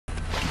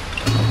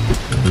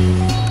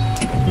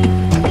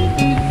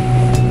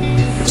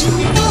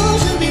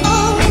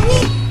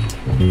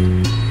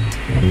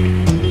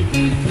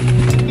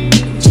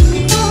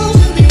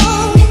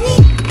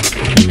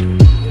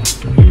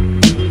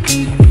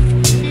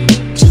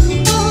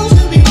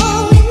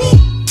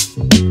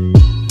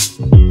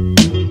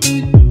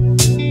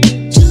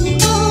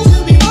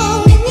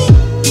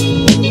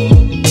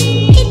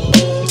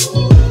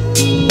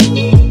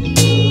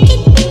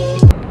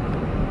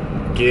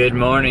Good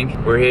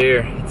morning, we're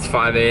here, it's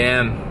 5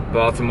 a.m.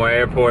 Baltimore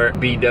Airport,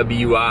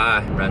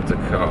 BWI, rental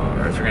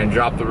cars. We're gonna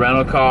drop the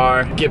rental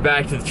car, get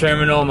back to the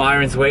terminal.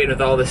 Myron's waiting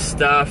with all this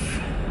stuff.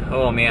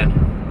 Oh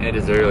man, it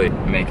is early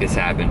to make this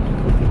happen.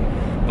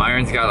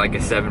 Myron's got like a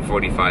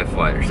 7:45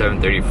 flight or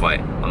 7:30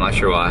 flight. I'm not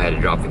sure why I had to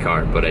drop the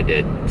car, but I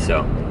did,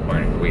 so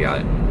we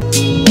got it.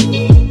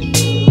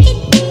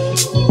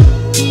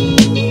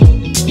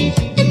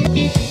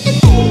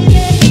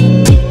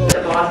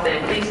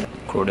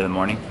 Quarter of the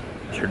morning.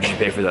 Sure, did you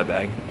pay for that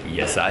bag?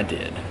 Yes, I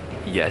did.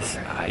 Yes,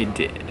 I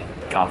did.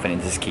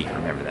 Confidence is key,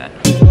 remember that.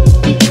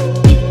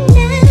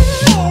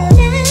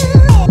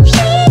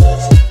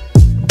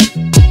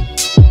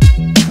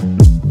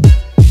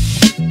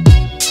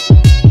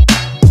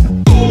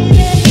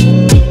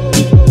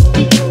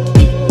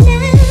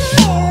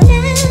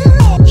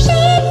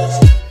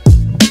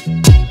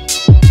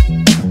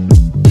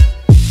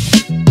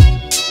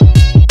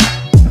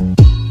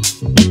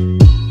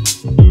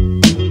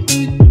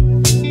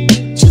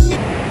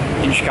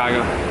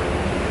 Chicago,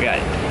 we got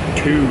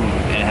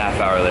 2.5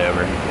 hour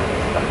layover.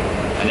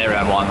 I never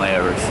have long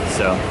layovers,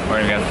 so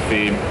we're gonna grab some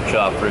food, chill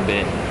out for a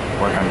bit,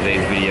 work on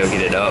today's video,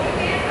 get it up.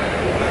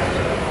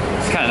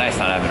 It's kind of nice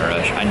not having a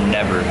rush. I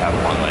never have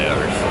long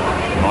layovers.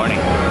 Good morning.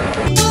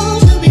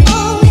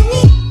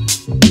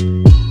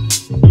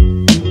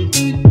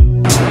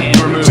 And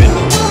we're moving.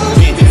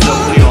 Can't do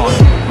stuff too long.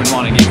 Wouldn't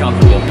want to get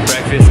comfortable.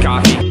 Breakfast,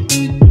 coffee.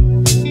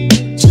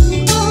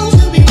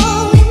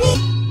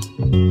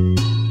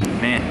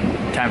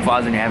 Time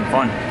flies when you're having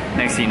fun.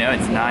 Next thing you know,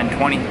 it's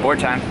 9:20 board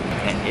time,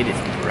 and it is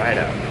bright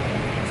out.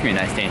 It's gonna be a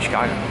nice day in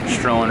Chicago.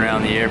 Strolling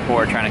around the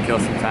airport, trying to kill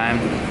some time.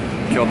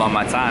 Killed all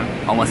my time.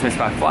 Almost missed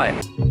my flight.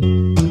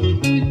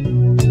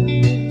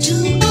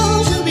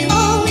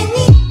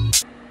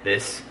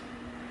 This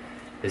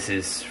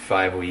is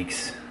 5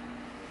 weeks.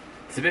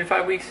 Has it been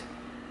 5 weeks?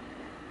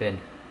 Been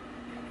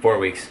 4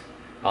 weeks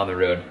on the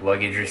road.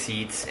 Luggage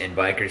receipts and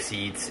biker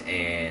seats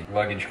and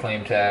luggage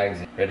claim tags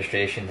and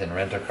registrations and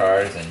rental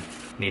cars, and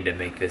need to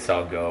make this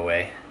all go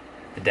away.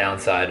 The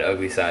downside,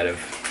 ugly side of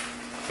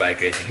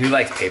bike racing. Who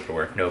likes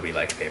paperwork? Nobody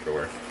likes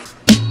paperwork.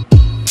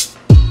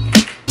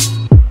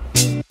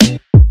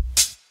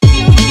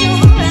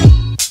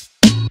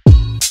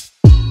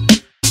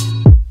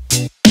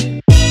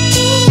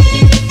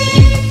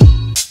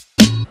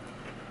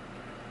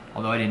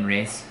 Although I didn't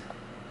race,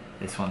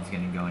 this one's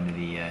gonna go into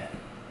the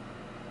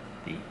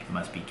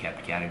must be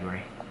kept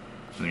category.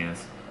 Who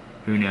knows?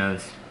 Who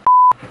knows?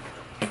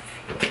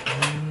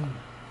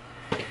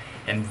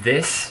 And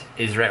this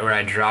is right where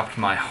I dropped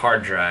my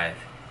hard drive,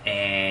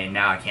 and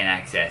now I can't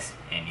access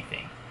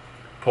anything.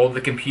 Pulled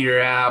the computer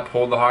out,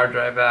 pulled the hard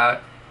drive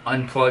out,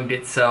 unplugged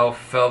itself,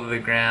 fell to the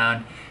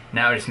ground.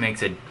 Now it just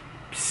makes a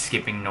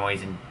skipping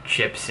noise and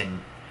chips and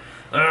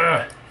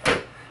ugh.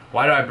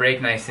 Why do I break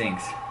nice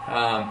things?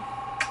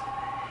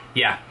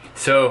 Yeah,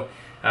 so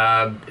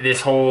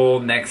this whole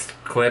next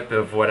clip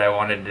of what I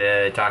wanted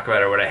to talk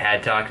about, or what I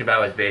had talked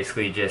about, was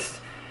basically just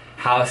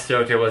how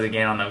stoked I was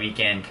again on the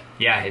weekend.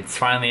 Yeah, it's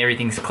finally,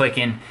 everything's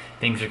clicking,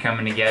 things are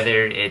coming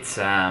together. It's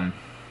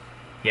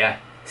yeah,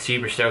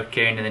 super stoked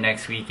carrying to the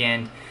next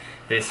weekend.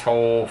 This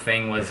whole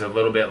thing was a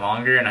little bit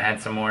longer, and I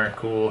had some more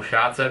cool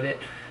shots of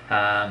it.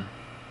 Yeah,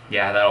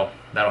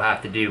 that'll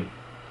have to do,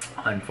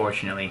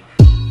 unfortunately.